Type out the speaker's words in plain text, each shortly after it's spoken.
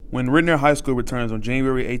When Ritenour High School returns on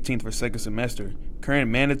January 18th for second semester,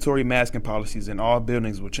 current mandatory masking policies in all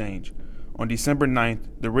buildings will change. On December 9th,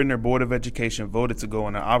 the Ritenour Board of Education voted to go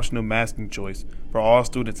on an optional masking choice for all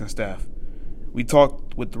students and staff. We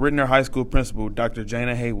talked with Ritenour High School principal, Dr.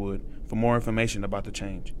 Jana Haywood, for more information about the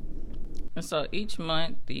change. So each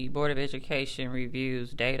month, the Board of Education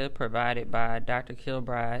reviews data provided by Dr.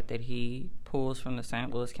 Kilbride that he pulls from the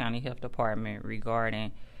St. Louis County Health Department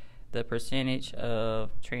regarding the percentage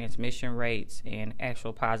of transmission rates and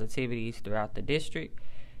actual positivities throughout the district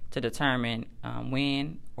to determine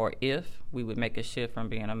when or if we would make a shift from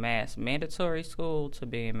being a mask mandatory school to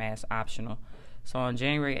being mask optional. So on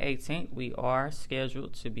January 18th, we are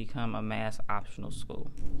scheduled to become a mask optional school.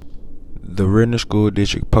 The Ritenour School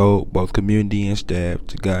District polled both community and staff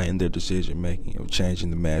to guide in their decision-making of changing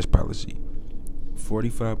the mask policy.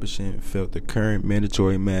 45% felt the current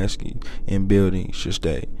mandatory masking in buildings should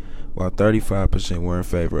stay, while 35% were in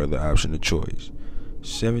favor of the option of choice.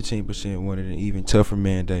 17% wanted an even tougher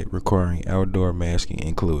mandate requiring outdoor masking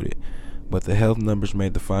included, but the health numbers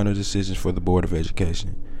made the final decisions for the Board of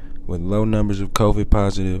Education. With low numbers of COVID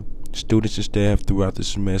positive students and staff throughout the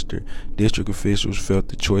semester, district officials felt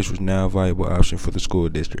the choice was now a viable option for the school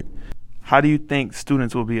district. How do you think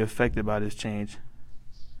students will be affected by this change?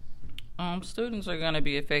 Students are going to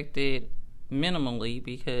be affected minimally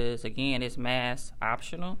because, again, it's mask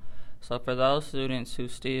optional. So for those students who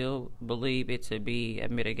still believe it to be a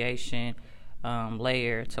mitigation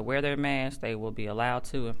layer to wear their mask, they will be allowed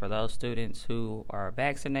to. And for those students who are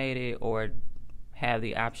vaccinated or have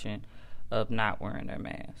the option of not wearing their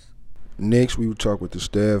mask. Next, we will talk with the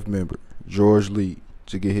staff member, George Lee,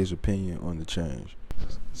 to get his opinion on the change.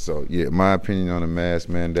 So, my opinion on the mask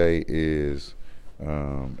mandate is,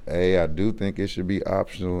 I do think it should be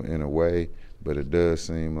optional in a way, but it does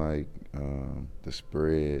seem like the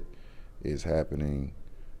spread is happening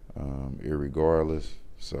irregardless.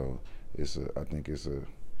 So I think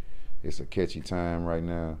it's a catchy time right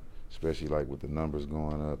now, especially like with the numbers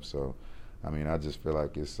going up. So I just feel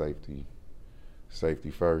like it's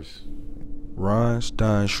safety first. Ron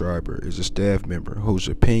Steinschreiber is a staff member whose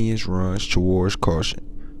opinions runs towards caution.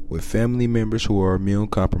 With family members who are immune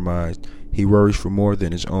compromised, he worries for more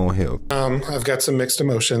than his own health. I've got some mixed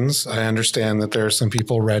emotions. I understand that there are some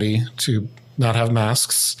people ready to not have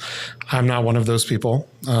masks. I'm not one of those people.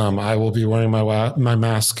 I will be wearing my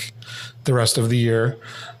mask the rest of the year.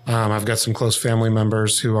 I've got some close family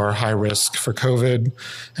members who are high risk for COVID,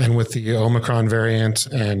 and with the Omicron variant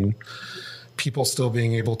and people still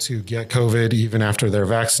being able to get COVID even after they're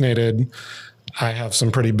vaccinated, I have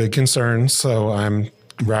some pretty big concerns. So I'm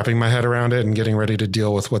wrapping my head around it and getting ready to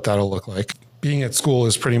deal with what that'll look like. Being at school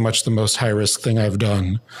is pretty much the most high-risk thing I've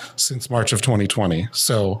done since March of 2020.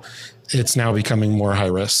 So it's now becoming more high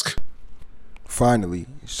risk. Finally,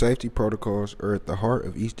 safety protocols are at the heart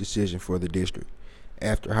of each decision for the district.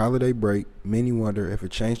 After holiday break, many wonder if a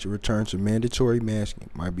change to return to mandatory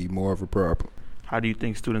masking might be more of a problem. How do you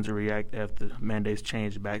think students will react after mandates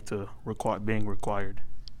change back to being required?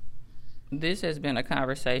 This has been a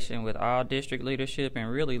conversation with all district leadership and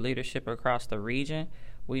really leadership across the region.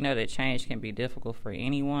 We know that change can be difficult for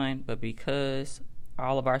anyone, but because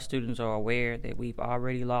all of our students are aware that we've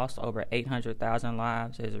already lost over 800,000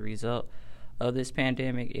 lives as a result of this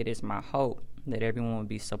pandemic, it is my hope that everyone will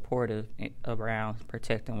be supportive around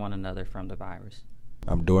protecting one another from the virus.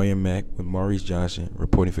 I'm Dorien Mack with Maurice Johnson,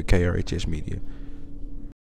 reporting for KRHS Media.